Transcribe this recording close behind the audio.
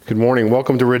Good morning.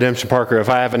 Welcome to Redemption Parker. If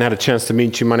I haven't had a chance to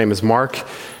meet you, my name is Mark.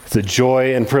 It's a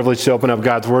joy and privilege to open up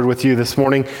God's Word with you this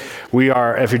morning.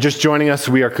 If you're just joining us,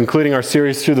 we are concluding our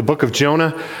series through the book of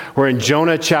Jonah. We're in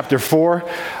Jonah chapter 4.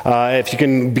 If you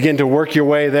can begin to work your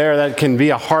way there, that can be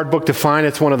a hard book to find.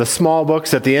 It's one of the small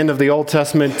books at the end of the Old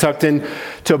Testament, tucked in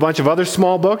to a bunch of other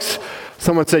small books.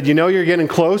 Someone said, you know you're getting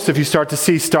close if you start to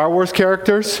see Star Wars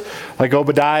characters like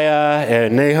Obadiah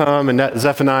and Nahum and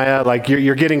Zephaniah. Like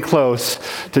you're getting close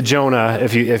to Jonah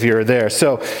if you're there.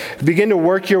 So begin to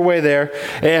work your way there.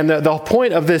 And the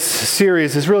point of this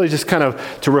series is really just kind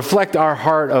of to reflect our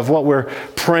heart of what we're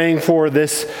praying for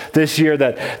this year,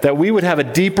 that we would have a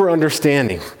deeper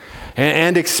understanding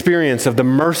and experience of the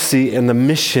mercy and the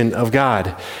mission of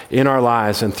God in our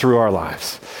lives and through our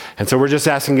lives. And so we're just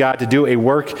asking God to do a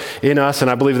work in us,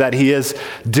 and I believe that He is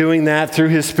doing that through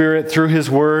His Spirit, through His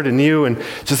Word, and you, and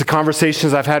just the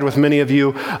conversations I've had with many of you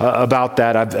about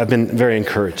that. I've been very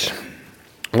encouraged.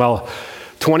 Well,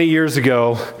 20 years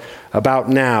ago, about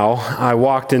now, I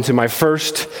walked into my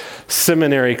first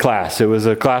seminary class. It was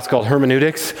a class called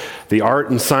Hermeneutics, the art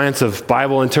and science of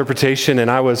Bible interpretation, and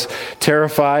I was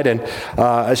terrified.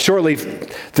 And shortly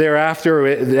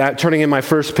thereafter, turning in my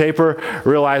first paper,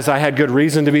 realized I had good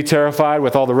reason to be terrified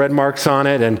with all the red marks on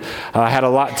it, and had a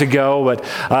lot to go. But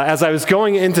as I was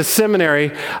going into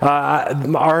seminary, a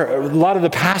lot of the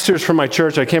pastors from my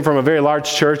church, I came from a very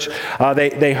large church,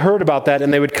 they heard about that,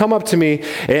 and they would come up to me,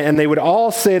 and they would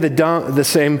all say the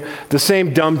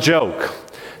same dumb joke.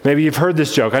 Maybe you've heard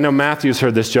this joke. I know Matthew's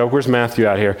heard this joke. Where's Matthew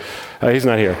out here? He's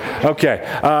not here. Okay.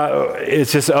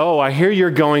 It's just, I hear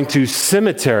you're going to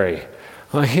cemetery.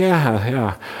 Well,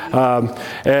 yeah.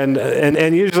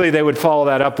 And usually they would follow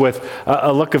that up with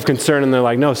a look of concern, and they're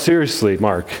like, no, seriously,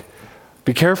 Mark,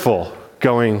 be careful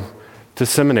going to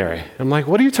seminary. I'm like,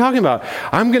 what are you talking about?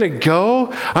 I'm going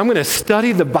to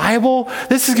study the Bible.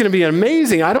 This is going to be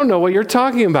amazing. I don't know what you're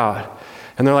talking about.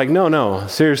 And they're like, no,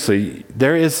 seriously,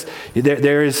 there is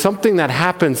something that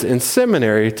happens in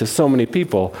seminary to so many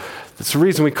people. That's the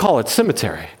reason we call it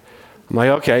cemetery. I'm like,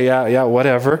 okay, yeah,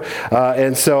 whatever.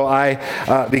 And so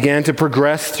I began to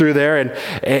progress through there,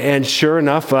 and sure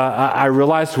enough, I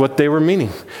realized what they were meaning.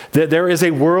 That there is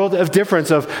a world of difference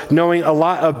of knowing a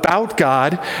lot about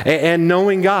God and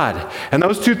knowing God. And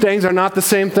those two things are not the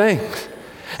same thing.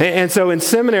 And so in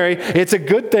seminary, it's a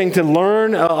good thing to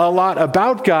learn a lot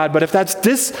about God, but if that's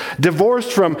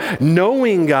divorced from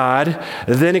knowing God,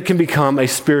 then it can become a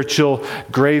spiritual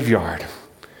graveyard.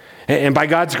 And by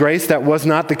God's grace, that was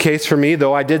not the case for me,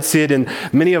 though I did see it in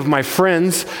many of my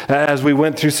friends as we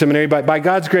went through seminary. But by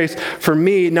God's grace, for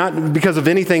me, not because of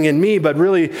anything in me, but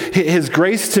really His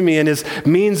grace to me and His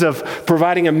means of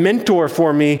providing a mentor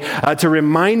for me to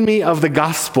remind me of the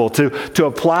gospel, to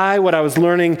apply what I was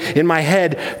learning in my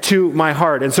head to my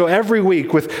heart. And so every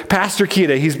week with Pastor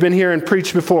Kita, he's been here and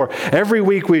preached before, every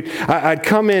week I'd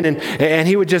come in and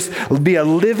he would just be a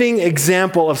living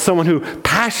example of someone who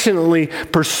passionately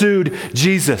pursued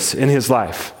Jesus in his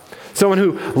life. Someone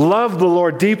who loved the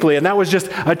Lord deeply, and that was just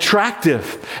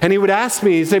attractive. And he would ask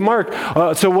me, he'd say, Mark,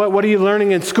 so what are you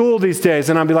learning in school these days?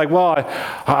 And I'd be like, well,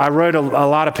 I wrote a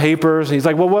lot of papers. And he's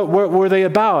like, well, what were they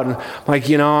about? And I'm like,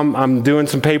 I'm doing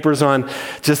some papers on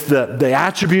just the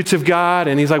attributes of God.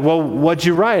 And he's like, well, what'd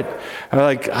you write? I'm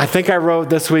like, I think I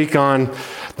wrote this week on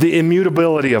the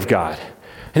immutability of God.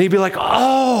 And he'd be like,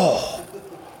 oh,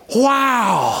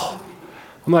 wow.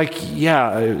 I'm like,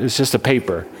 yeah, it's just a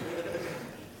paper.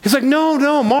 He's like,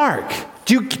 no, Mark.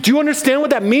 Do you understand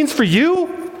what that means for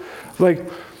you? Like,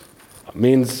 it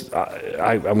means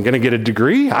I'm going to get a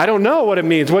degree? I don't know what it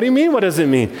means. What do you mean? What does it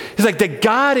mean? He's like, that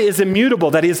God is immutable,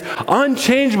 that He is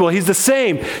unchangeable. He's the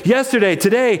same yesterday,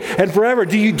 today, and forever.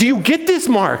 Do you get this,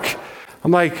 Mark?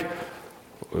 I'm like,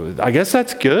 I guess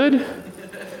that's good.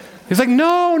 He's like,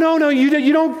 no,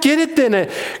 you don't get it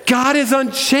then. God is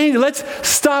unchanged. Let's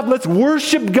stop. Let's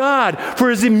worship God for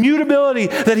His immutability,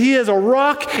 that He is a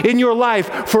rock in your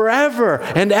life forever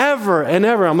and ever and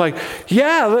ever. I'm like,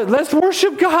 yeah, let's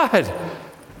worship God.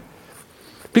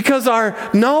 Because our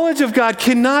knowledge of God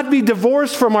cannot be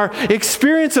divorced from our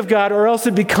experience of God, or else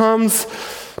it becomes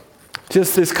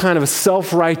just this kind of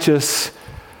self-righteous,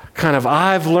 kind of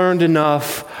I've learned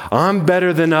enough, I'm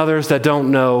better than others that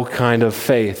don't know kind of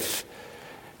faith.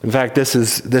 In fact, this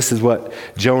is what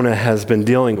Jonah has been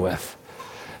dealing with.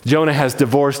 Jonah has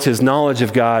divorced his knowledge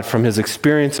of God from his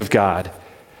experience of God,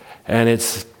 and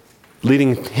it's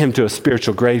leading him to a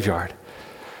spiritual graveyard.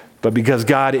 but because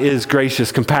God is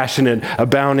gracious, compassionate,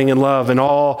 abounding in love, and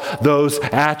all those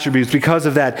attributes. Because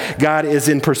of that, God is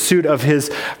in pursuit of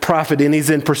his prophet, and he's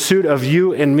in pursuit of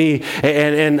you and me.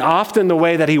 And often the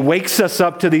way that he wakes us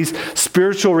up to these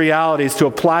spiritual realities, to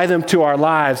apply them to our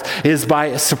lives, is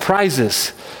by surprises.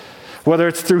 Whether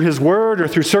it's through his word or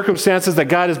through circumstances that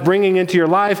God is bringing into your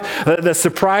life, the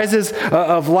surprises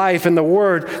of life and the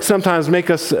word sometimes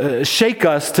make us, shake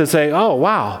us to say, oh,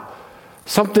 wow.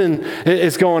 Something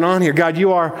is going on here. God,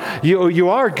 you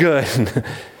are good.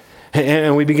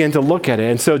 And we begin to look at it.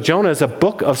 And so Jonah is a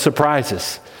book of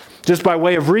surprises. Just by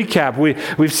way of recap,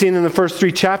 we've seen in the first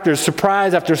 3 chapters,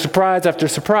 surprise after surprise after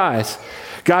surprise.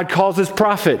 God calls his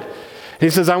prophet. He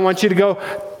says, I want you to go,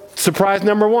 surprise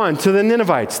number 1, to the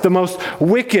Ninevites, the most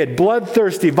wicked,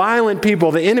 bloodthirsty, violent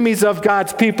people, the enemies of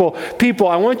God's people.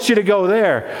 I want you to go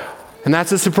there. And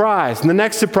that's a surprise. And the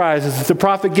next surprise is the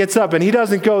prophet gets up and he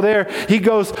doesn't go there. He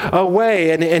goes away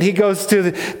and he goes to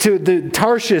the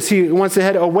Tarshish. He wants to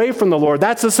head away from the Lord.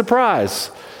 That's a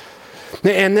surprise.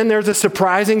 And then there's a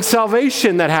surprising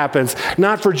salvation that happens.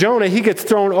 Not for Jonah, he gets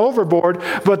thrown overboard,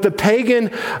 but the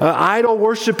pagan,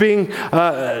 idol-worshiping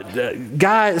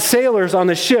sailors on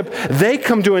the ship, they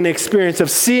come to an experience of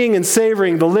seeing and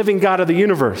savoring the living God of the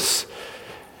universe.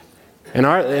 And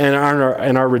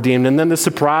are redeemed. And then the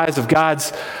surprise of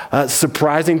God's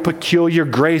surprising, peculiar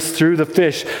grace through the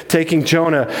fish, taking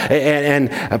Jonah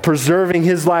and preserving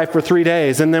his life for 3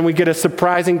 days. And then we get a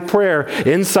surprising prayer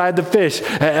inside the fish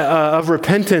of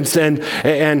repentance and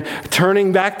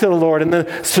turning back to the Lord. And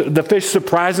the fish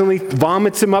surprisingly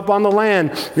vomits him up on the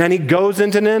land. And he goes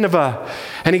into Nineveh.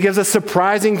 And he gives a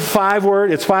surprising 5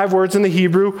 words in the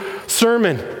Hebrew,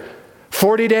 sermon.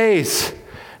 40 days.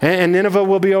 And Nineveh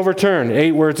will be overturned.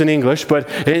 8 words in English, but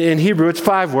in Hebrew it's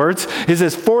 5 words. He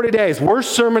says 40 days,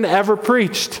 worst sermon ever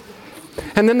preached.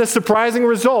 And then the surprising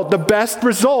result, the best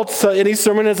results any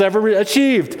sermon has ever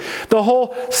achieved. The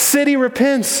whole city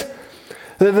repents.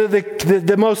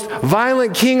 The most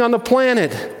violent king on the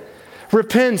planet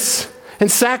repents in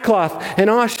sackcloth and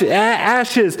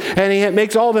ashes. And he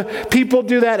makes all the people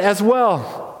do that as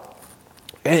well.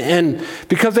 And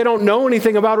because they don't know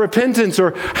anything about repentance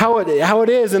or how it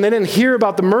is, and they didn't hear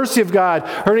about the mercy of God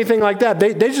or anything like that,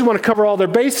 they just want to cover all their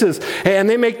bases, and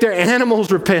they make their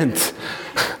animals repent.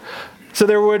 So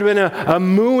there would have been a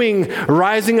mooing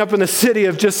rising up in the city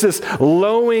of just this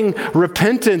lowing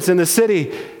repentance in the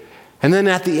city. And then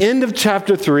at the end of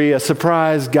chapter 3, a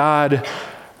surprise, God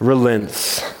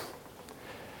relents.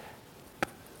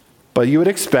 But you would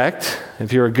expect,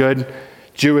 if you're a good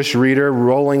Jewish reader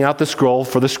rolling out the scroll,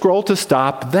 for the scroll to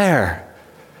stop there.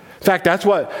 In fact, that's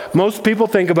what most people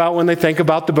think about when they think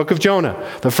about the book of Jonah,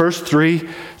 the first 3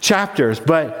 chapters.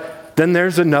 But then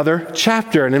there's another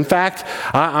chapter. And in fact,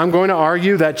 I'm going to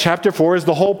argue that chapter 4 is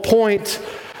the whole point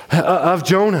of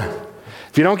Jonah.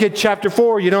 If you don't get chapter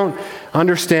 4, you don't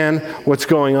understand what's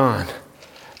going on.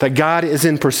 That God is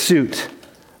in pursuit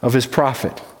of his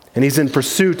prophet. And he's in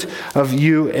pursuit of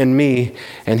you and me,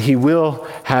 and he will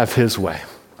have his way.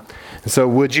 And so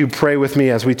would you pray with me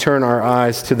as we turn our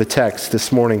eyes to the text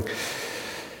this morning?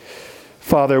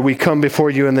 Father, we come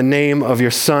before you in the name of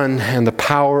your Son and the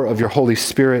power of your Holy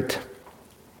Spirit.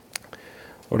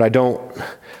 Lord, I don't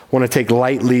want to take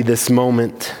lightly this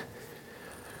moment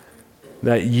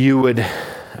that you would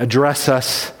address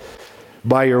us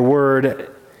by your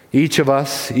word, each of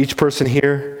us, each person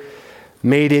here,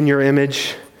 made in your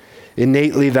image,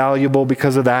 innately valuable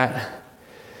because of that.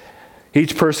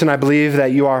 Each person, I believe,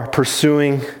 that you are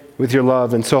pursuing with your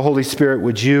love. And so, Holy Spirit,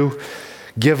 would you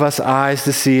give us eyes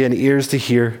to see and ears to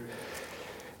hear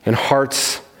and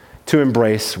hearts to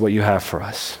embrace what you have for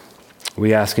us.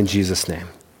 We ask in Jesus' name.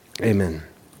 Amen.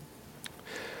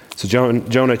 So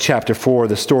Jonah chapter 4,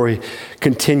 the story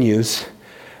continues.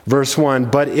 Verse 1,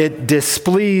 but it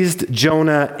displeased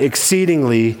Jonah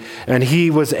exceedingly, and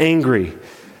he was angry.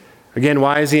 Again,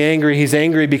 why is he angry? He's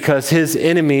angry because his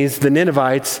enemies, the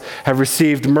Ninevites, have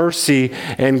received mercy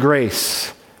and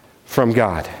grace from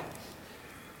God.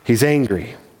 He's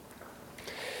angry.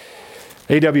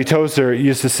 A.W. Tozer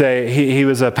used to say, he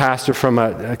was a pastor from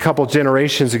a couple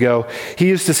generations ago, he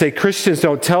used to say, Christians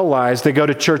don't tell lies, they go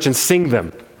to church and sing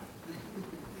them.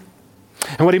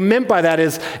 And what he meant by that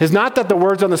is not that the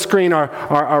words on the screen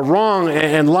are wrong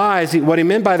and lies. What he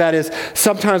meant by that is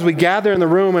sometimes we gather in the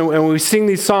room and we sing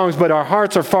these songs, but our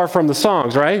hearts are far from the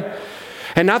songs, right?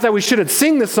 And not that we shouldn't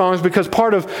sing the songs, because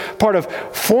part of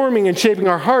forming and shaping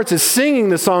our hearts is singing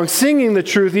the song, singing the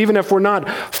truth, even if we're not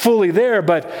fully there.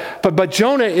 But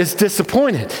Jonah is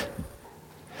disappointed.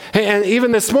 And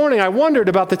even this morning, I wondered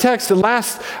about the text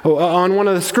on one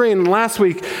of the screen. Last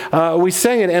week, we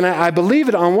sang it, and I believe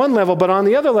it on one level, but on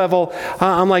the other level,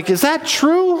 I'm like, is that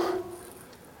true?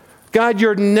 God,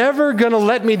 you're never going to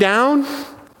let me down?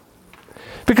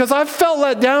 Because I've felt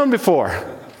let down before.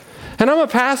 And I'm a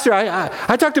pastor.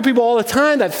 I talk to people all the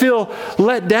time that feel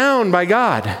let down by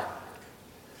God.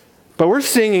 But we're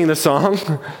singing the song,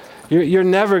 you're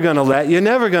never going to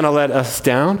let us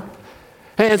down.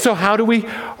 And so how do we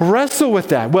wrestle with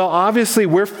that? Well, obviously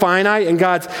we're finite and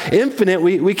God's infinite.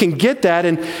 We can get that.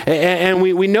 And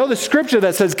we know the scripture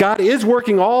that says God is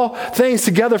working all things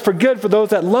together for good for those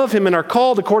that love him and are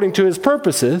called according to his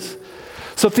purposes.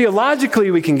 So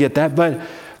theologically we can get that.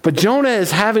 But Jonah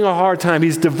is having a hard time.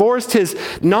 He's divorced his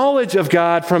knowledge of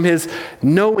God from his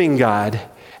knowing God.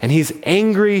 And he's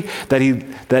angry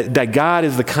that God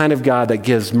is the kind of God that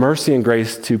gives mercy and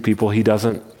grace to people he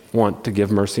doesn't want to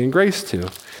give mercy and grace to.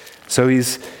 So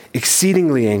he's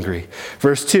exceedingly angry.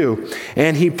 Verse 2,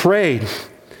 and he prayed.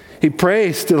 He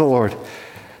prays to the Lord,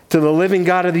 to the living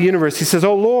God of the universe. He says,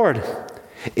 "O Lord,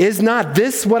 is not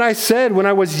this what I said when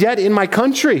I was yet in my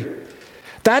country?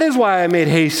 That is why I made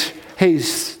haste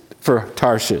for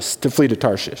Tarshish, to flee to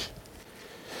Tarshish."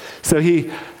 So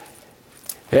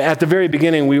at the very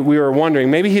beginning, we were wondering,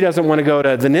 maybe he doesn't want to go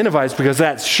to the Ninevites because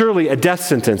that's surely a death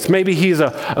sentence. Maybe he's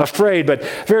afraid, but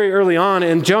very early on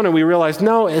in Jonah, we realized,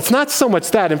 no, it's not so much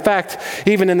that. In fact,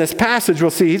 even in this passage,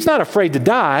 we'll see he's not afraid to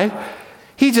die.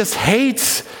 He just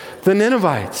hates the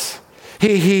Ninevites.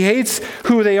 He hates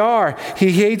who they are.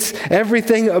 He hates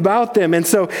everything about them. And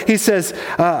so he says,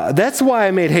 that's why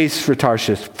I made haste for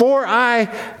Tarshish. For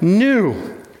I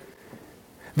knew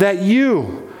that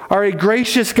you are a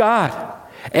gracious God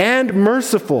and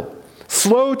merciful,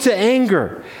 slow to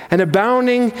anger, and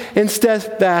abounding in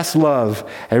steadfast love,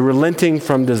 and relenting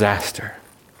from disaster.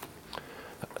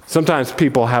 Sometimes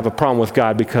people have a problem with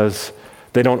God because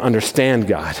they don't understand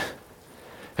God.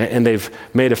 And they've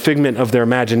made a figment of their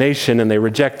imagination and they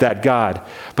reject that God.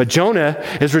 But Jonah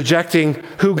is rejecting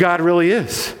who God really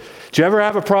is. Do you ever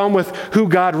have a problem with who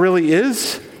God really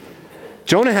is?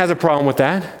 Jonah has a problem with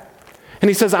that. And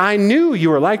he says, I knew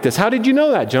you were like this. How did you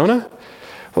know that, Jonah?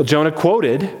 Well, Jonah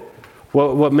quoted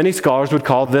what many scholars would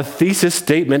call the thesis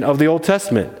statement of the Old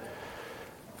Testament.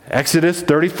 Exodus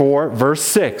 34, verse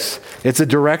 6. It's a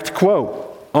direct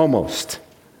quote, almost.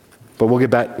 But we'll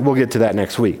get to that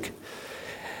next week.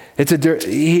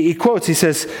 He quotes, he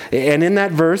says, and in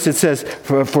that verse it says,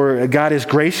 for God is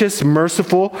gracious,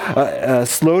 merciful,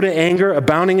 slow to anger,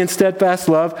 abounding in steadfast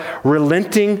love,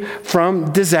 relenting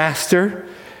from disaster.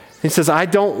 He says, I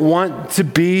don't want you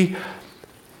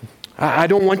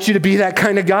to be that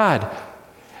kind of God.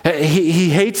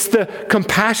 He hates the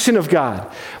compassion of God,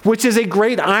 which is a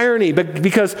great irony, but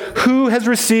because who has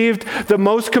received the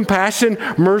most compassion,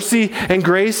 mercy, and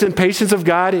grace and patience of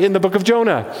God in the book of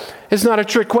Jonah? It's not a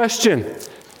trick question.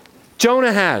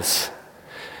 Jonah has.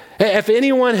 If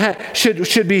anyone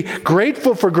should be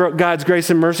grateful for God's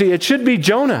grace and mercy, it should be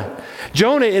Jonah.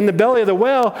 Jonah, in the belly of the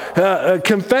whale,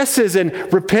 confesses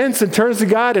and repents and turns to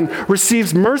God and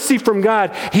receives mercy from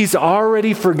God. He's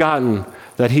already forgotten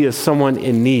that he is someone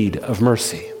in need of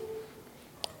mercy.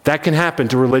 That can happen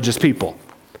to religious people.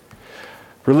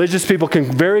 Religious people can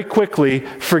very quickly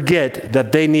forget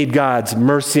that they need God's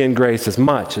mercy and grace as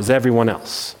much as everyone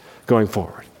else going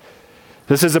forward.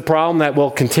 This is a problem that will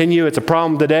continue. It's a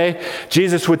problem today.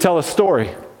 Jesus would tell a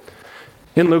story.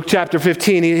 In Luke chapter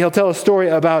 15, he'll tell a story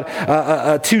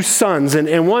about two sons.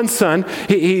 And one son,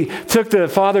 he took the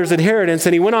father's inheritance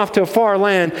and he went off to a far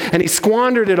land and he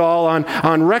squandered it all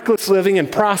on reckless living and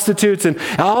prostitutes and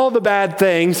all the bad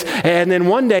things. And then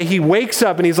one day he wakes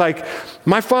up and he's like,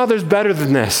 my father's better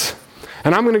than this.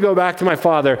 And I'm going to go back to my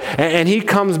father. And he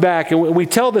comes back. And we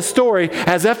tell the story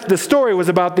as if the story was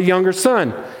about the younger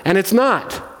son. And it's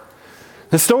not.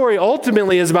 The story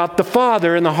ultimately is about the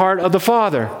father and the heart of the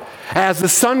father. As the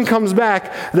son comes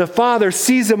back, the father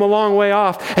sees him a long way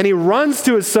off. And he runs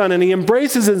to his son and he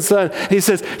embraces his son. He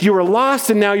says, you were lost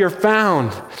and now you're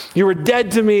found. You were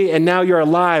dead to me and now you're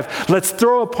alive. Let's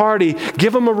throw a party.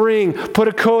 Give him a ring. Put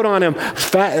a coat on him.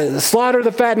 Slaughter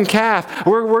the fattened calf.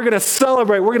 We're going to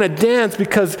celebrate. We're going to dance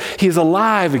because he's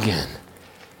alive again.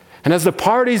 And as the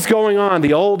party's going on,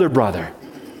 the older brother,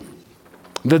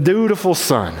 the dutiful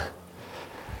son,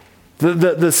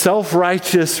 the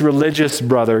self-righteous religious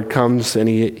brother comes and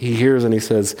he hears and he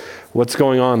says, what's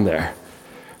going on there?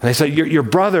 And they say, your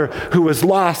brother who was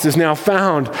lost is now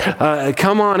found.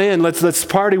 Come on in, let's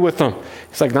party with him.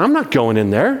 He's like, no, I'm not going in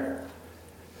there.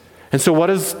 And so what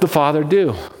does the father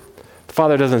do? The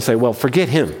father doesn't say, well, forget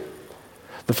him.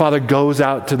 The father goes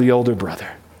out to the older brother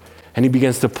and he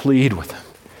begins to plead with him.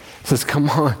 He says, come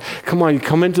on, you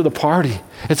come into the party.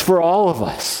 It's for all of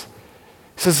us.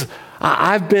 He says,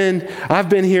 I've been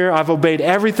here. I've obeyed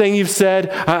everything you've said.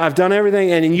 I've done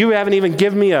everything, and you haven't even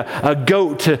given me a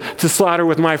goat to slaughter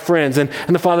with my friends. And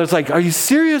the father's like, are you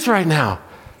serious right now?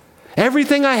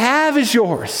 Everything I have is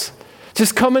yours.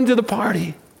 Just come into the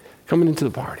party. Coming into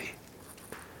the party.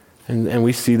 And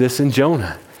we see this in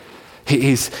Jonah.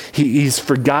 He's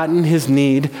forgotten his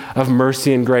need of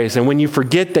mercy and grace. And when you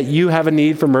forget that you have a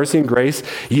need for mercy and grace,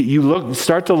 you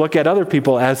start to look at other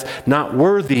people as not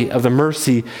worthy of the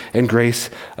mercy and grace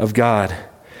of God.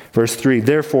 Verse 3,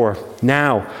 therefore,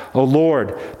 now, O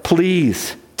Lord,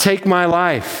 please take my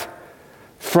life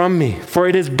from me, for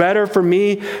it is better for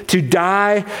me to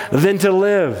die than to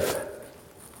live.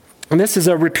 And this is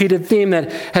a repeated theme that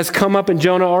has come up in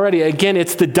Jonah already. Again,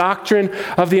 it's the doctrine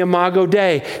of the Imago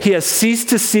Dei. He has ceased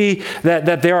to see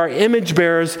that there are image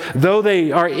bearers. Though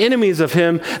they are enemies of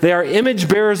him, they are image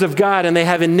bearers of God, and they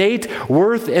have innate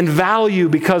worth and value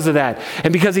because of that.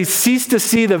 And because he ceased to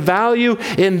see the value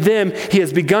in them, he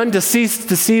has begun to cease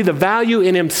to see the value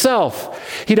in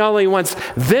himself. He not only wants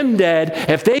them dead,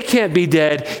 if they can't be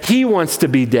dead, he wants to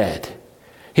be dead.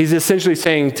 He's essentially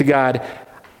saying to God,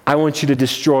 I want you to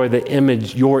destroy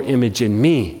your image in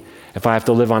me if I have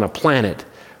to live on a planet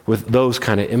with those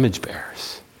kind of image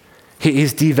bearers.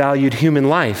 He's devalued human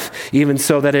life, even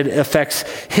so that it affects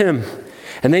him.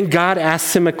 And then God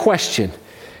asks him a question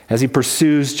as he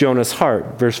pursues Jonah's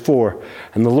heart. Verse 4,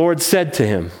 and the Lord said to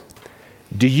him,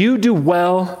 do you do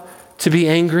well to be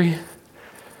angry?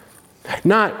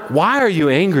 Not, why are you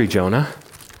angry, Jonah?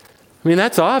 I mean,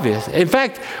 that's obvious. In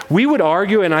fact, we would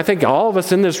argue, and I think all of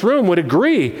us in this room would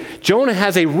agree, Jonah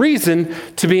has a reason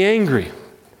to be angry.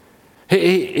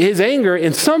 His anger,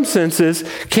 in some senses,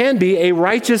 can be a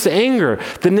righteous anger.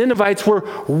 The Ninevites were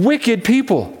wicked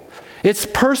people. It's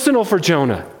personal for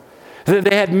Jonah.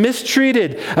 They had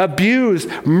mistreated, abused,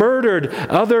 murdered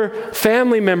other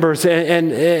family members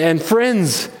and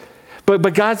friends.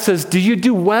 But God says, do you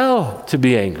do well to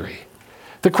be angry?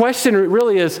 The question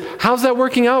really is, how's that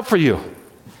working out for you?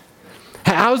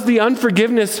 How's the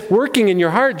unforgiveness working in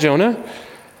your heart, Jonah?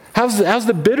 How's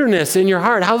the bitterness in your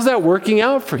heart? How's that working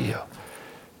out for you?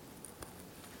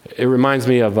 It reminds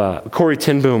me of Corrie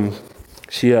ten Boom.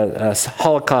 She's a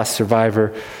Holocaust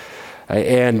survivor.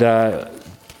 And her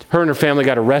and her family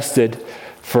got arrested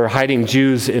for hiding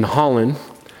Jews in Holland.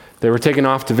 They were taken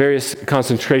off to various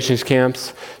concentration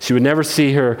camps. She would never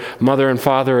see her mother and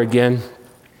father again.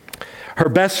 Her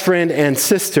best friend and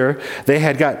sister, they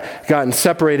had gotten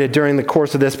separated during the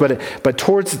course of this, but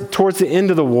towards the end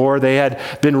of the war, they had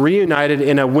been reunited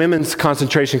in a women's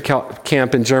concentration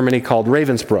camp in Germany called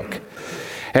Ravensbrück.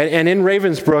 And in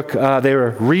Ravensbrück, they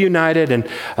were reunited,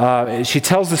 and she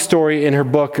tells the story in her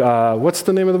book, what's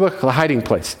the name of the book? The Hiding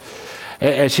Place.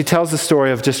 And she tells the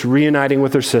story of just reuniting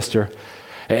with her sister.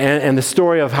 And the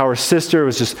story of how her sister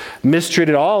was just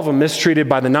mistreated, all of them mistreated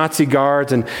by the Nazi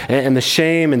guards, and the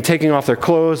shame and taking off their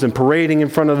clothes and parading in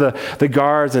front of the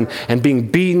guards and being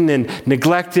beaten and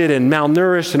neglected and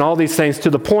malnourished and all these things, to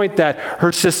the point that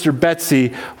her sister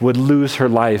Betsy would lose her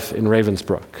life in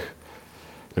Ravensbrück.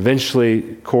 Eventually,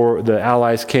 the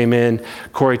Allies came in.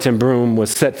 Corrie ten Boom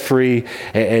was set free,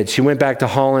 and she went back to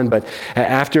Holland. But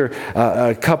after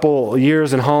a couple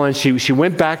years in Holland, she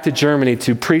went back to Germany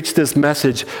to preach this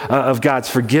message of God's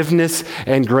forgiveness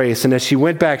and grace. And as she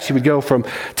went back, she would go from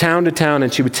town to town,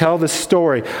 and she would tell this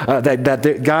story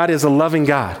that God is a loving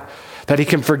God, that he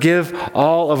can forgive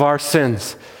all of our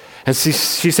sins. And she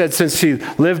said since she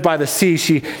lived by the sea,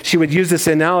 she would use this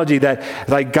analogy that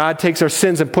like God takes our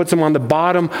sins and puts them on the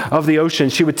bottom of the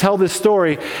ocean. She would tell this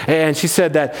story, and she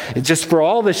said that just for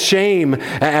all the shame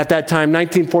at that time,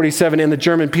 1947, in the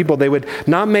German people, they would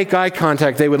not make eye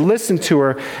contact. They would listen to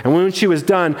her, and when she was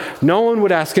done, no one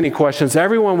would ask any questions.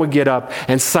 Everyone would get up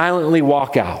and silently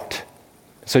walk out.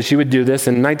 So she would do this.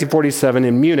 In 1947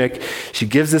 in Munich, she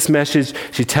gives this message.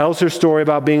 She tells her story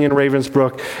about being in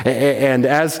Ravensbrück. And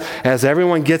as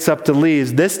everyone gets up to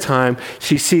leave, this time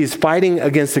she sees, fighting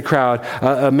against the crowd,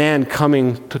 a man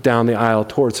coming down the aisle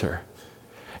towards her.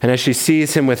 And as she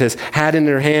sees him with his hat in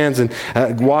her hands and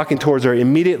walking towards her,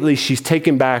 immediately she's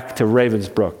taken back to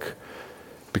Ravensbrück,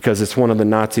 because it's one of the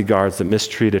Nazi guards that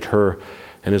mistreated her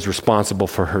and is responsible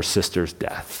for her sister's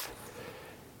death.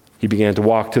 He began to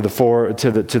walk to the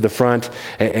front,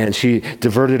 and she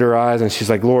diverted her eyes, and she's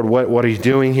like, Lord, what are you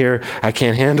doing here? I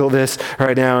can't handle this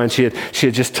right now. And she had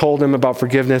just told him about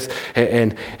forgiveness,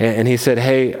 and he said,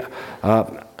 hey,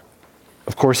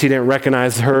 Of course, he didn't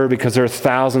recognize her because there's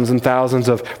thousands and thousands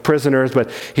of prisoners,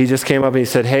 but he just came up and he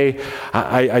said, hey,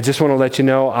 I just want to let you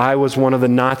know I was one of the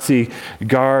Nazi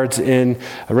guards in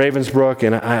Ravensbrück,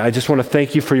 and I just want to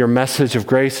thank you for your message of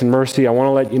grace and mercy. I want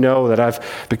to let you know that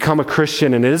I've become a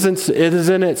Christian, and isn't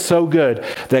it so good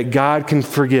that God can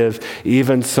forgive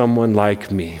even someone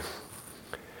like me?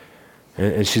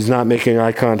 And she's not making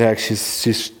eye contact.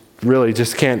 She's really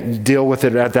just can't deal with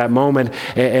it at that moment.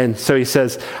 And so he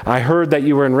says, I heard that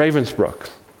you were in Ravensbrück,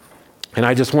 and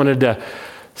I just wanted to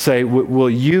say, will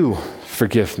you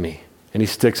forgive me? And he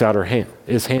sticks out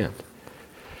his hand.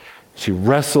 She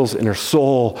wrestles in her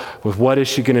soul with what is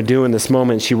she going to do in this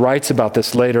moment. She writes about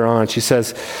this later on. She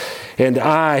says, and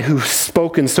I, who've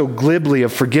spoken so glibly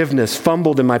of forgiveness,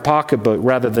 fumbled in my pocketbook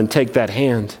rather than take that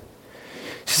hand.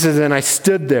 She says, and I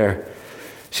stood there.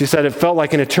 She said it felt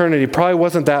like an eternity. Probably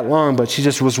wasn't that long, but she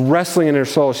just was wrestling in her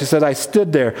soul. She said, I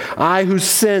stood there, I whose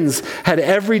sins had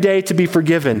every day to be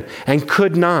forgiven and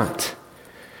could not.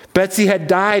 Betsy had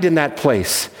died in that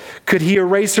place. Could he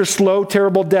erase her slow,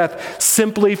 terrible death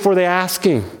simply for the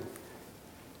asking?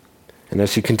 And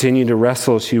as she continued to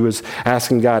wrestle, she was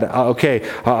asking God, okay,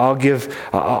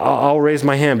 I'll raise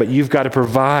my hand, but you've got to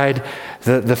provide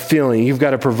the feeling. You've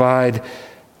got to provide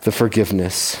the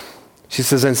forgiveness. She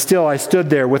says, and still I stood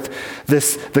there with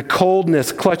the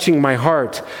coldness clutching my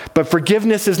heart. But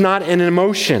forgiveness is not an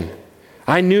emotion.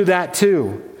 I knew that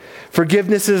too.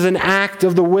 Forgiveness is an act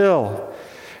of the will.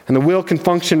 And the will can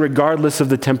function regardless of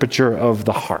the temperature of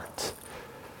the heart.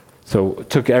 So it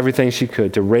took everything she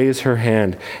could to raise her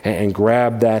hand and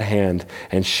grab that hand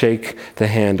and shake the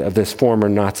hand of this former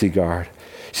Nazi guard.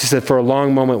 She said, for a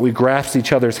long moment we grasped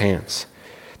each other's hands.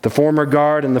 The former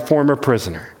guard and the former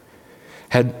prisoner.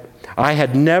 I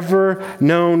had never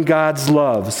known God's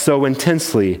love so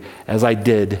intensely as I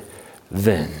did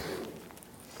then.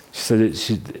 She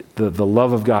said the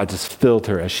love of God just filled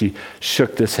her as she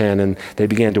shook this hand, and they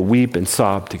began to weep and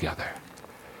sob together.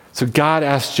 So God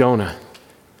asked Jonah,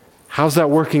 how's that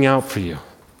working out for you?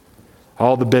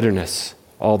 All the bitterness,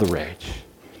 all the rage.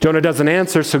 Jonah doesn't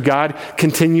answer, so God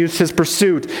continues his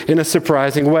pursuit in a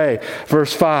surprising way.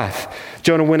 Verse 5,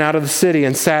 Jonah went out of the city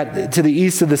and sat to the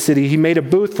east of the city. He made a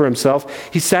booth for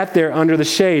himself. He sat there under the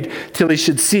shade till he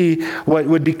should see what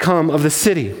would become of the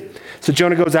city. So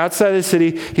Jonah goes outside the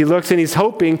city. He looks and he's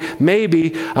hoping maybe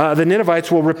the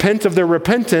Ninevites will repent of their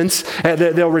repentance,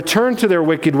 they'll return to their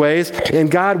wicked ways,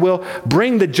 and God will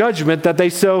bring the judgment that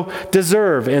they so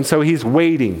deserve. And so he's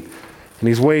waiting, and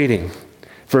he's waiting.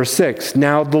 Verse 6,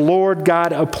 now the Lord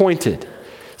God appointed.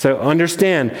 So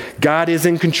understand, God is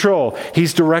in control.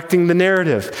 He's directing the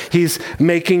narrative. He's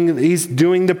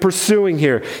doing the pursuing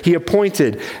here. He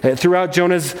appointed. Throughout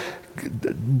Jonah's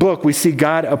book, we see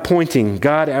God appointing,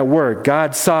 God at work,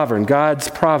 God's sovereign, God's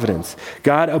providence.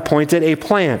 God appointed a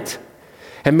plant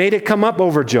and made it come up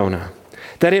over Jonah,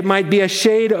 that it might be a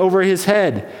shade over his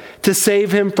head to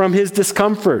save him from his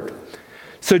discomfort.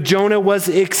 So Jonah was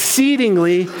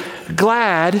exceedingly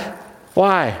glad.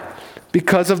 Why?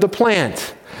 Because of the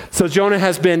plant. So Jonah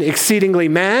has been exceedingly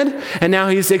mad, and now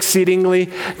he's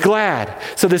exceedingly glad.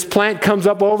 So this plant comes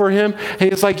up over him, and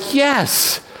he's like,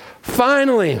 yes,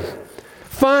 finally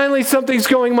something's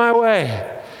going my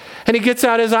way. And he gets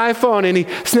out his iPhone and he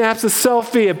snaps a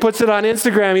selfie and puts it on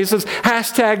Instagram. He says,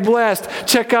 #blessed.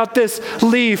 Check out this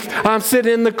leaf. I'm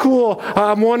sitting in the cool.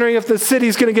 I'm wondering if the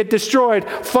city's going to get destroyed.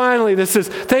 Finally,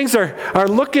 things are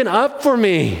looking up for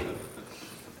me.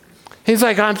 He's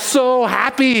like, I'm so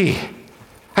happy.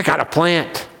 I got a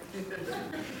plant.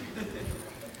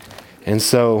 And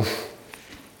so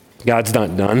God's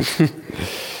not done.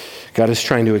 God is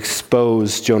trying to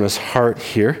expose Jonah's heart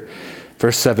here.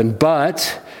 Verse 7,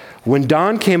 but when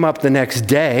dawn came up the next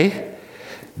day,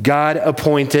 God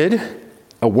appointed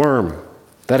a worm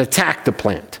that attacked the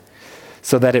plant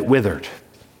so that it withered.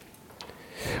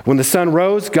 When the sun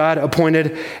rose, God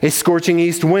appointed a scorching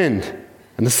east wind,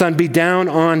 and the sun beat down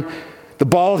on the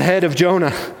bald head of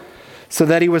Jonah so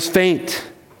that he was faint.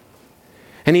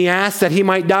 And he asked that he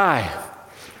might die.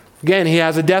 Again, he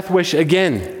has a death wish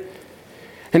again.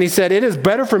 And he said, it is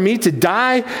better for me to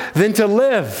die than to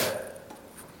live.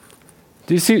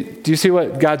 Do you see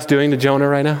what God's doing to Jonah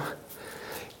right now?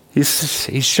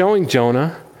 He's showing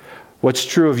Jonah what's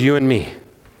true of you and me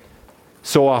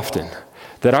so often.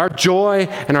 That our joy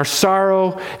and our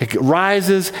sorrow, it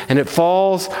rises and it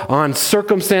falls on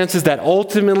circumstances that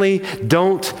ultimately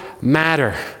don't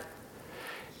matter.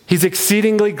 He's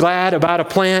exceedingly glad about a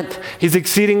plant. He's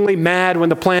exceedingly mad when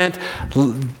the plant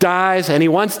dies, and he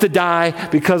wants to die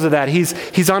because of that.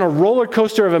 He's on a roller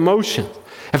coaster of emotion.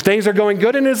 If things are going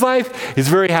good in his life, he's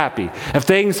very happy.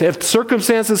 If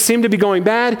circumstances seem to be going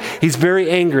bad, he's very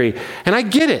angry. And I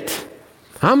get it.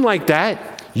 I'm like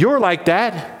that. You're like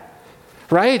that,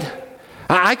 right?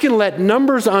 I can let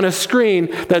numbers on a screen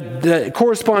that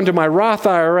correspond to my Roth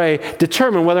IRA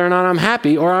determine whether or not I'm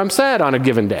happy or I'm sad on a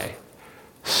given day.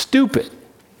 Stupid.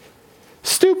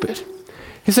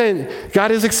 He's saying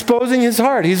God is exposing his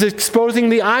heart. He's exposing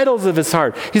the idols of his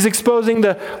heart. He's exposing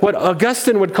what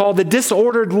Augustine would call the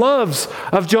disordered loves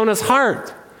of Jonah's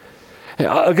heart.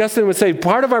 Augustine would say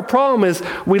part of our problem is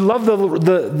we love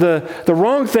the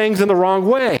wrong things in the wrong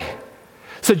way.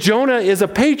 So Jonah is a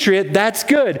patriot, that's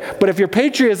good. But if your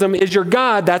patriotism is your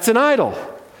God, that's an idol.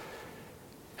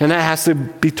 And that has to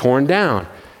be torn down.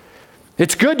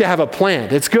 It's good to have a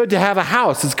plant. It's good to have a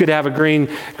house. It's good to have a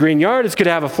green yard. It's good to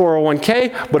have a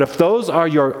 401k. But if those are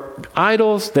your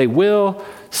idols, they will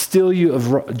steal you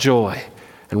of joy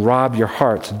and rob your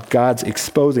heart. So God's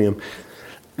exposing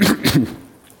them.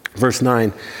 Verse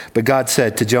 9, but God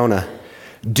said to Jonah,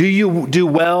 do you do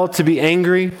well to be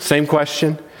angry? Same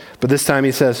question. But this time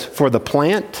he says, for the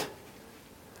plant?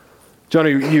 Jonah,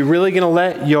 you really going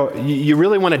to you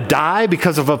really want to die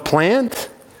because of a plant?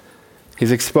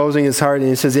 He's exposing his heart and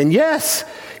he says, and yes,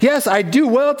 I do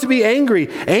well to be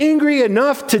angry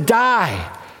enough to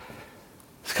die.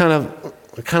 It's kind of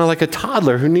like a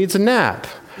toddler who needs a nap,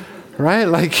 right?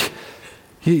 Like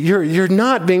you're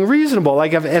not being reasonable.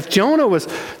 Like if Jonah was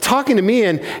talking to me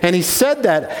and he said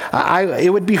that, it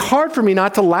would be hard for me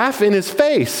not to laugh in his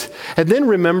face and then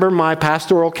remember my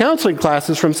pastoral counseling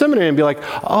classes from seminary and be like,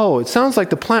 oh, it sounds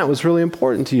like the plant was really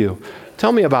important to you.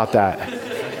 Tell me about that.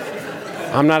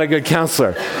 I'm not a good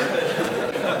counselor.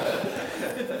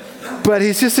 But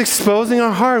he's just exposing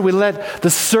our heart. We let the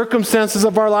circumstances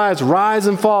of our lives rise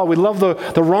and fall. We love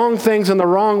the wrong things in the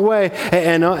wrong way.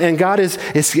 And God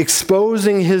is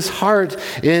exposing his heart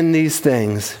in these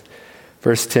things.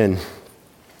 Verse 10,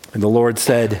 and the Lord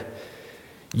said,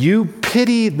 you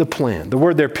pity the plant. The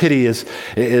word there, pity, is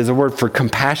a word for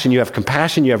compassion. You have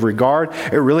compassion, you have regard.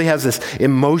 It really has this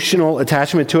emotional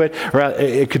attachment to it. Or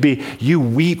it could be you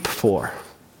weep for.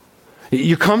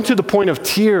 You come to the point of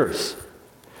tears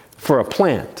for a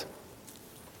plant.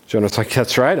 Jonah's like,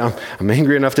 that's right. I'm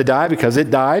angry enough to die because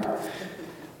it died.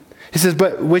 He says,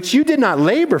 but which you did not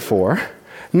labor for,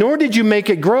 nor did you make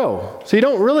it grow. So you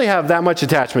don't really have that much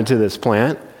attachment to this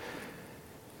plant,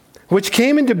 which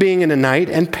came into being in a night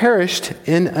and perished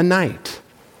in a night.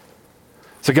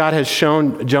 So God has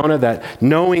shown Jonah that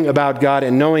knowing about God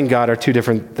and knowing God are two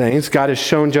different things. God has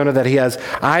shown Jonah that he has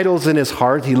idols in his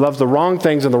heart. He loves the wrong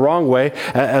things in the wrong way,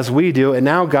 as we do. And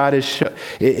now God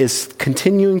is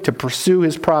continuing to pursue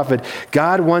his prophet.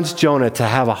 God wants Jonah to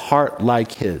have a heart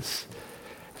like his.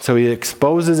 So he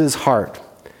exposes his heart.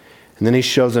 And then he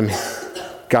shows him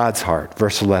God's heart.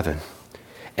 Verse 11.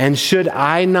 And should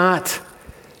not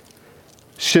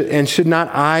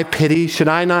I pity? Should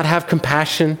I not have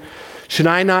compassion? Should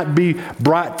I not be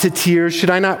brought to tears? Should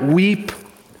I not weep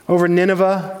over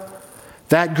Nineveh,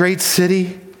 that great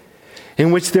city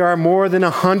in which there are more than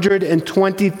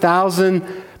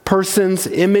 120,000 persons,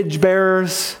 image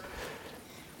bearers,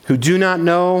 who do not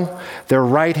know their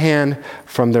right hand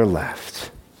from their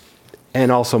left,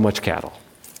 and also much cattle?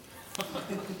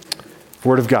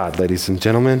 Word of God, ladies and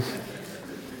gentlemen.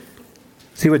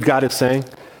 See what God is saying?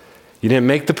 You didn't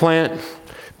make the plant.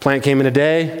 Plant came in a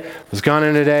day, was gone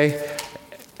in a day,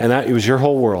 and it was your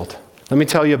whole world. Let me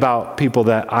tell you about people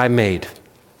that I made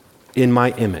in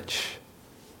my image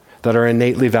that are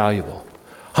innately valuable.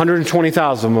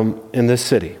 120,000 of them in this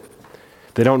city.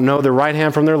 They don't know their right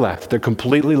hand from their left. They're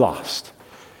completely lost.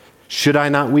 Should I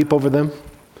not weep over them?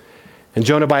 And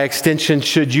Jonah, by extension,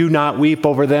 should you not weep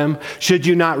over them? Should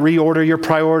you not reorder your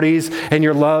priorities and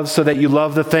your love so that you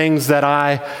love the things that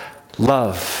I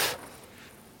love?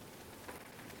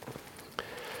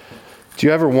 Do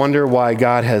you ever wonder why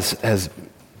God has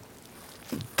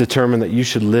determined that you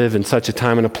should live in such a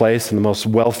time and a place, in the most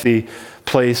wealthy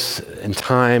place and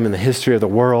time in the history of the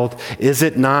world? Is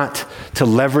it not to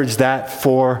leverage that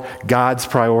for God's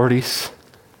priorities?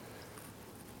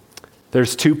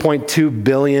 There's 2.2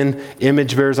 billion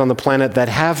image bearers on the planet that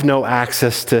have no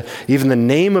access to even the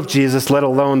name of Jesus, let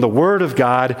alone the Word of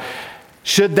God.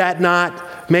 Should that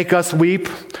not make us weep?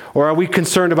 Or are we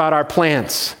concerned about our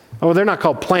plants? Oh, they're not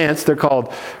called plants. They're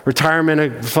called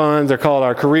retirement funds. They're called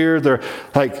our careers. They're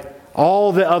like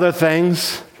all the other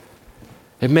things.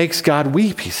 It makes God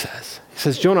weep, he says. He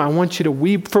says, Jonah, I want you to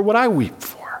weep for what I weep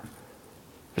for.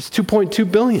 It's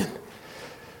 2.2 billion.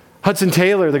 Hudson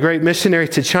Taylor, the great missionary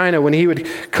to China, when he would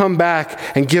come back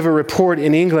and give a report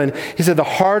in England, he said the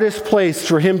hardest place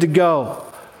for him to go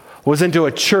was into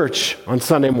a church on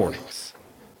Sunday mornings.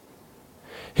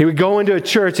 He would go into a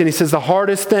church and he says the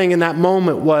hardest thing in that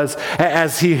moment was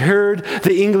as he heard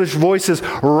the English voices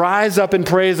rise up in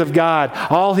praise of God,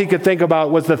 all he could think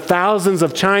about was the thousands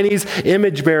of Chinese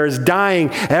image bearers dying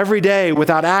every day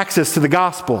without access to the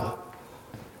gospel.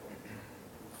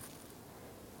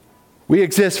 We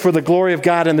exist for the glory of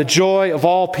God and the joy of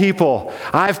all people.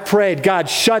 I've prayed, God,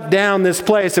 shut down this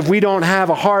place if we don't have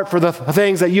a heart for the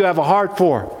things that you have a heart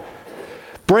for.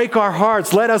 Break our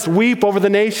hearts. Let us weep over the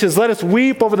nations. Let us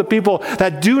weep over the people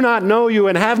that do not know you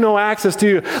and have no access to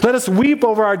you. Let us weep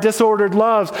over our disordered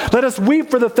loves. Let us weep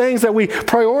for the things that we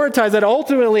prioritize that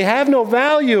ultimately have no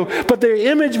value, but their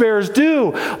image bearers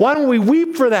do. Why don't we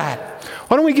weep for that?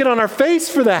 Why don't we get on our face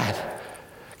for that?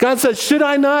 God says, should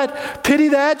I not pity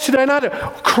that? Should I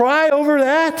not cry over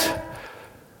that?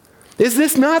 Is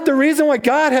this not the reason why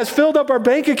God has filled up our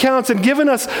bank accounts and given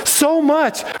us so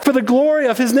much for the glory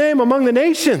of his name among the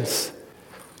nations?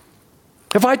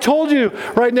 If I told you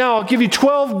right now, I'll give you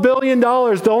 $12 billion,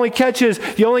 the only catch is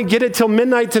you only get it till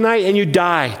midnight tonight and you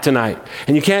die tonight.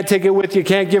 And you can't take it with you,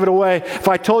 can't give it away. If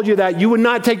I told you that, you would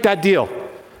not take that deal.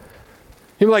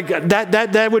 You'd be like,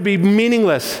 that would be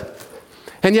meaningless.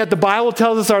 And yet the Bible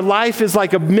tells us our life is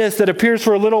like a mist that appears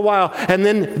for a little while and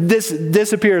then this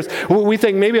disappears. We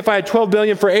think maybe if I had 12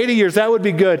 billion for 80 years, that would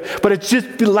be good. But it's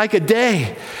just like a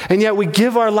day. And yet we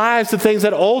give our lives to things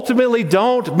that ultimately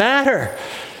don't matter.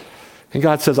 And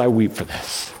God says, I weep for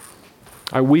this.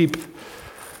 I weep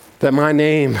that my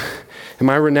name and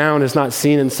my renown is not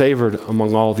seen and savored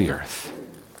among all the earth.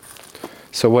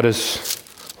 So what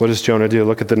does Jonah do?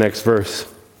 Look at the next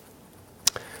verse.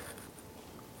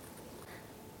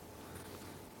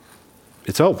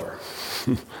 It's over.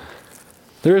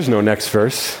 There is no next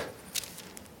verse.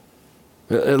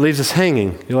 It leaves us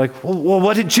hanging. You're like, well,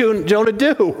 what did Jonah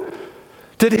do?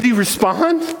 Did he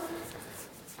respond?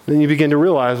 Then you begin to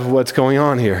realize what's going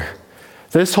on here.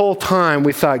 This whole time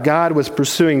we thought God was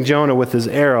pursuing Jonah with his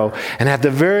arrow, and at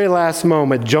the very last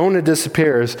moment, Jonah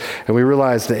disappears, and we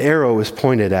realize the arrow is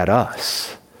pointed at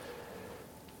us.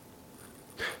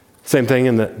 Same thing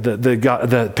in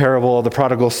the parable of the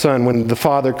prodigal son, when the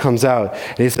father comes out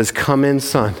and he says, come in,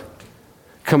 son.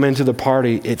 Come into the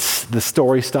party. The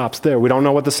story stops there. We don't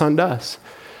know what the son does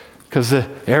because the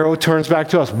arrow turns back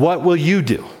to us. What will you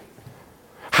do?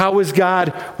 How is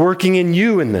God working in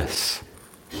you in this?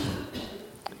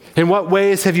 In what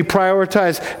ways have you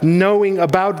prioritized knowing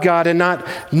about God and not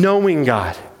knowing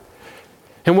God?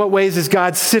 In what ways is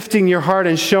God sifting your heart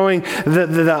and showing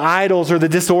the idols or the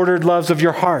disordered loves of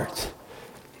your heart?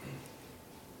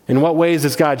 In what ways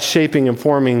is God shaping and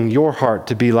forming your heart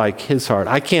to be like his heart?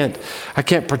 I can't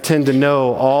pretend to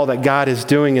know all that God is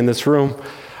doing in this room.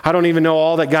 I don't even know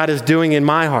all that God is doing in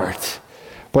my heart.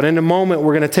 But in a moment,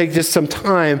 we're going to take just some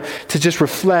time to just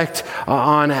reflect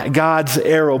on God's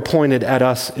arrow pointed at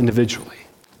us individually.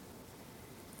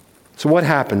 So what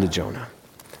happened to Jonah?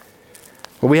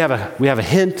 Well, we have a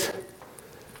hint.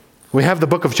 We have the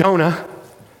book of Jonah.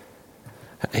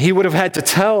 He would have had to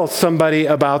tell somebody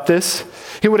about this.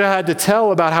 He would have had to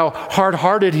tell about how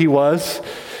hard-hearted he was.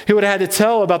 He would have had to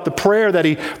tell about the prayer that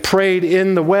he prayed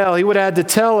in the well. He would have had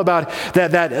to tell about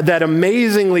that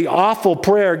amazingly awful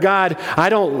prayer, God, I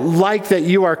don't like that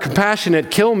you are compassionate,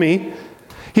 kill me.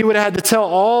 He would have had to tell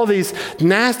all these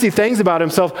nasty things about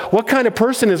himself. What kind of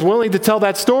person is willing to tell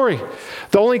that story?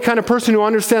 The only kind of person who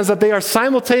understands that they are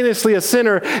simultaneously a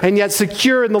sinner and yet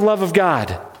secure in the love of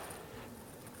God.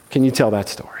 Can you tell that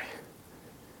story?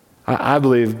 I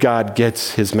believe God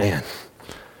gets his man,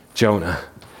 Jonah.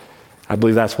 I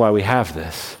believe that's why we have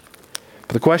this.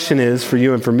 But the question is, for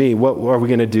you and for me, what are we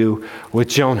going to do with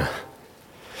Jonah?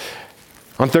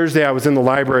 On Thursday, I was in the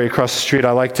library across the street.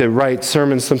 I like to write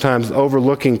sermons sometimes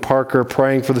overlooking Parker,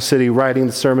 praying for the city, writing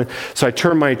the sermon. So I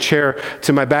turn my chair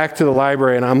to my back to the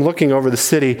library, and I'm looking over the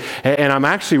city, and I'm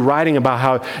actually writing about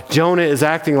how Jonah is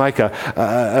acting like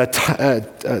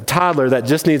a toddler that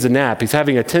just needs a nap. He's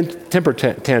having a temper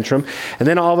tantrum, and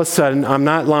then all of a sudden, I'm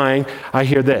not lying, I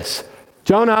hear this.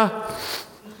 Jonah,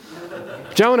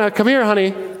 come here,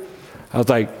 honey. I was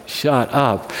like, shut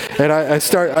up. And I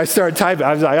start typing.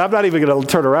 I was like, I'm not even going to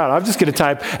turn around. I'm just going to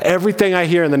type everything I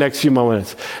hear in the next few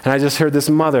moments. And I just heard this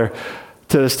mother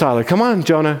to this toddler, come on,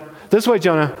 Jonah. This way,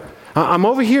 Jonah. I'm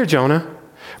over here, Jonah.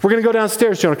 We're going to go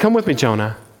downstairs, Jonah. Come with me,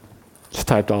 Jonah. Just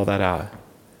typed all that out.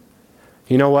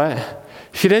 You know what?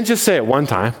 She didn't just say it one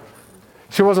time.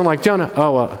 She wasn't like, Jonah,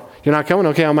 you're not coming?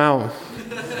 Okay, I'm out.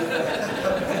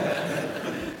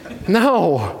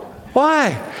 No.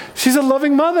 Why? She's a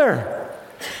loving mother.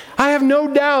 I have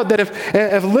no doubt that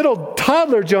if little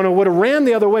toddler Jonah would have ran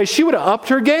the other way, she would have upped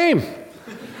her game.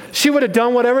 she would have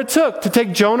done whatever it took to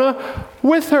take Jonah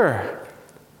with her.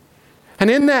 And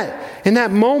in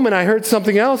that moment, I heard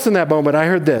something else in that moment. I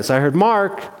heard this. I heard,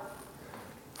 Mark,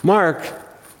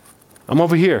 I'm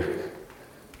over here.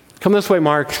 Come this way,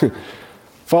 Mark.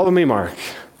 Follow me, Mark.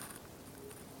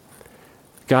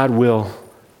 God will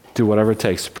do whatever it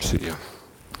takes to pursue you.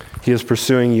 He is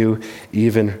pursuing you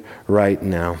even right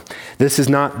now. This is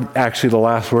not actually the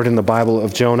last word in the Bible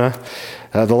of Jonah.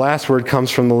 The last word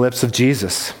comes from the lips of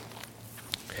Jesus.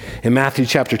 In Matthew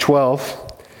chapter 12,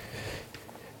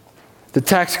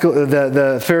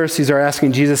 the Pharisees are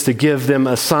asking Jesus to give them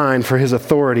a sign for his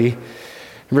authority.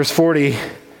 In verse 40,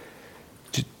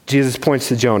 Jesus points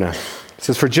to Jonah. He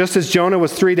says, "For just as Jonah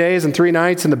was 3 days and 3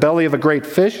 nights in the belly of a great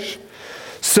fish,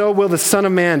 so will the Son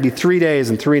of Man be 3 days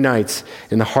and 3 nights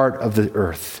in the heart of the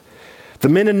earth. The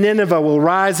men of Nineveh will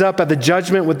rise up at the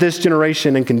judgment with this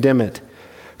generation and condemn it.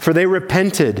 For they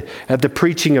repented at the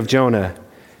preaching of Jonah."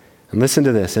 And listen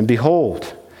to this. "And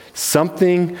behold,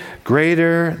 something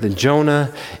greater than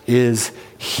Jonah is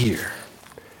here."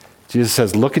 Jesus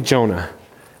says, look at Jonah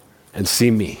and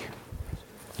see me.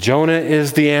 Jonah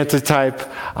is the antitype.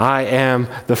 I am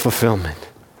the fulfillment.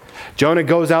 Jonah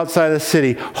goes outside the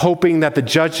city hoping that the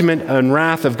judgment and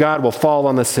wrath of God will fall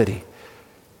on the city.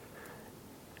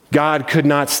 God could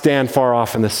not stand far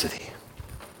off in the city.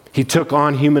 He took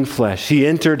on human flesh. He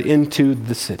entered into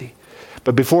the city.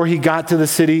 But before he got to the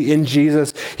city in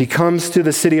Jesus, he comes to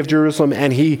the city of Jerusalem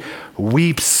and he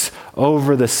weeps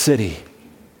over the city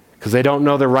because they don't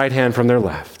know their right hand from their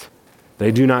left.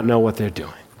 They do not know what they're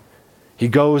doing. He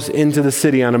goes into the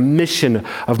city on a mission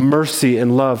of mercy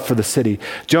and love for the city.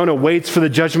 Jonah waits for the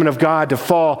judgment of God to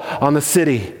fall on the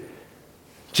city.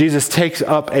 Jesus takes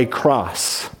up a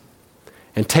cross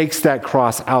and takes that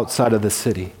cross outside of the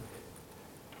city.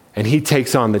 And he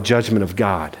takes on the judgment of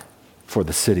God for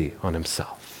the city on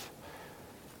himself.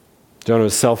 Jonah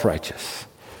was self-righteous.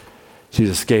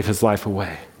 Jesus gave his life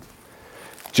away.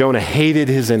 Jonah hated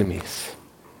his enemies.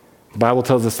 The Bible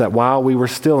tells us that while we were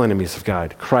still enemies of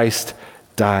God, Christ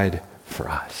died for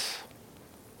us.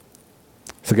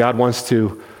 So God wants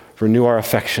to renew our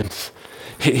affections.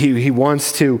 He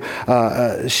wants to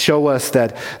show us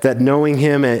that knowing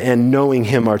him and knowing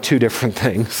him are two different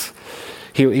things.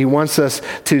 He wants us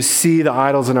to see the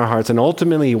idols in our hearts, and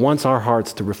ultimately he wants our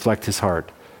hearts to reflect his heart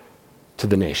to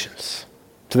the nations.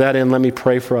 To that end, let me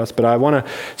pray for us, but I want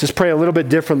to just pray a little bit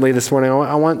differently this morning.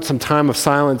 I want some time of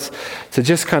silence to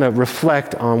just kind of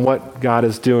reflect on what God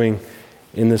is doing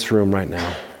in this room right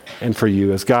now and for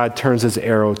you as God turns his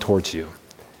arrow towards you.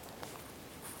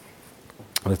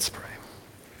 Let's pray.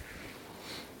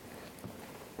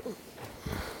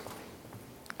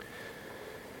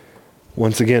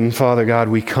 Once again, Father God,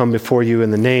 we come before you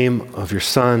in the name of your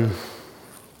Son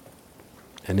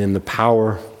and in the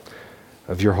power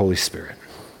of your Holy Spirit.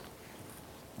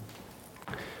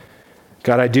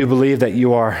 God, I do believe that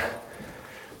you are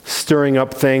stirring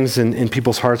up things in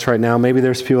people's hearts right now. Maybe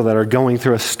there's people that are going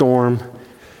through a storm.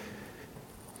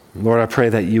 Lord, I pray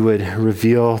that you would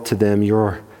reveal to them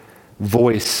your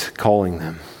voice calling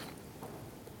them.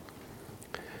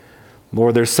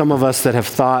 Lord, there's some of us that have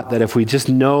thought that if we just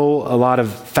know a lot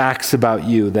of facts about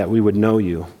you, that we would know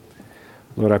you.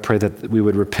 Lord, I pray that we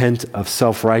would repent of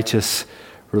self-righteous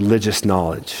religious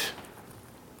knowledge,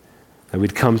 that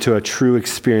we'd come to a true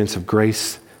experience of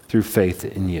grace through faith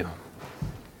in you.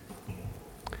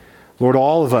 Lord,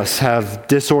 all of us have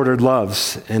disordered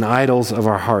loves and idols of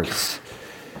our hearts.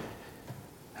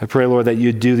 I pray, Lord, that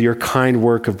you'd do your kind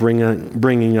work of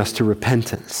bringing us to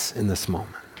repentance in this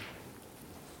moment.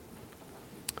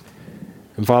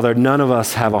 And Father, none of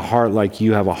us have a heart like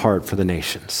you have a heart for the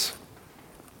nations.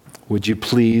 Would you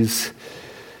please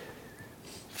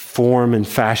form and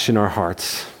fashion our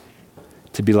hearts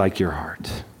to be like your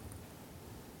heart?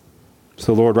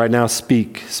 So Lord, right now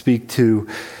speak to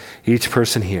each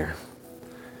person here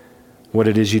what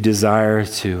it is you desire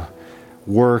to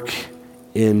work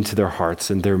into their hearts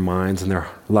and their minds and their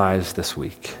lives this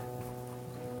week.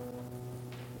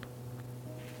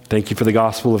 Thank you for the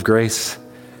gospel of grace.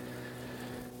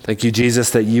 Thank you,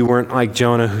 Jesus, that you weren't like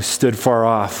Jonah who stood far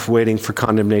off waiting for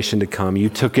condemnation to come. You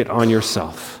took it on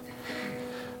yourself.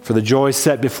 For the joy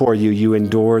set before you, you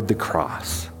endured the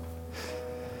cross.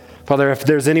 Father, if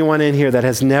there's anyone in here that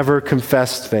has never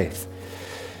confessed faith,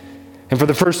 and for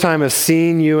the first time has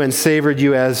seen you and savored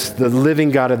you as the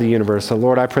living God of the universe, so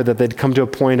Lord, I pray that they'd come to a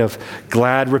point of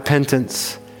glad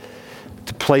repentance,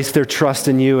 to place their trust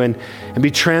in you and be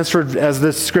transferred, as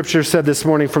the scripture said this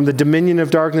morning, from the dominion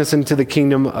of darkness into the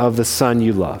kingdom of the Son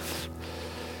you love.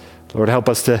 Lord, help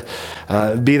us to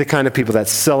be the kind of people that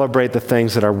celebrate the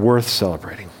things that are worth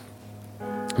celebrating.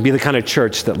 Be the kind of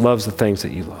church that loves the things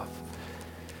that you love.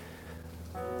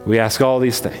 We ask all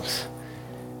these things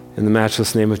in the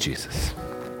matchless name of Jesus.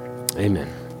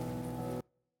 Amen.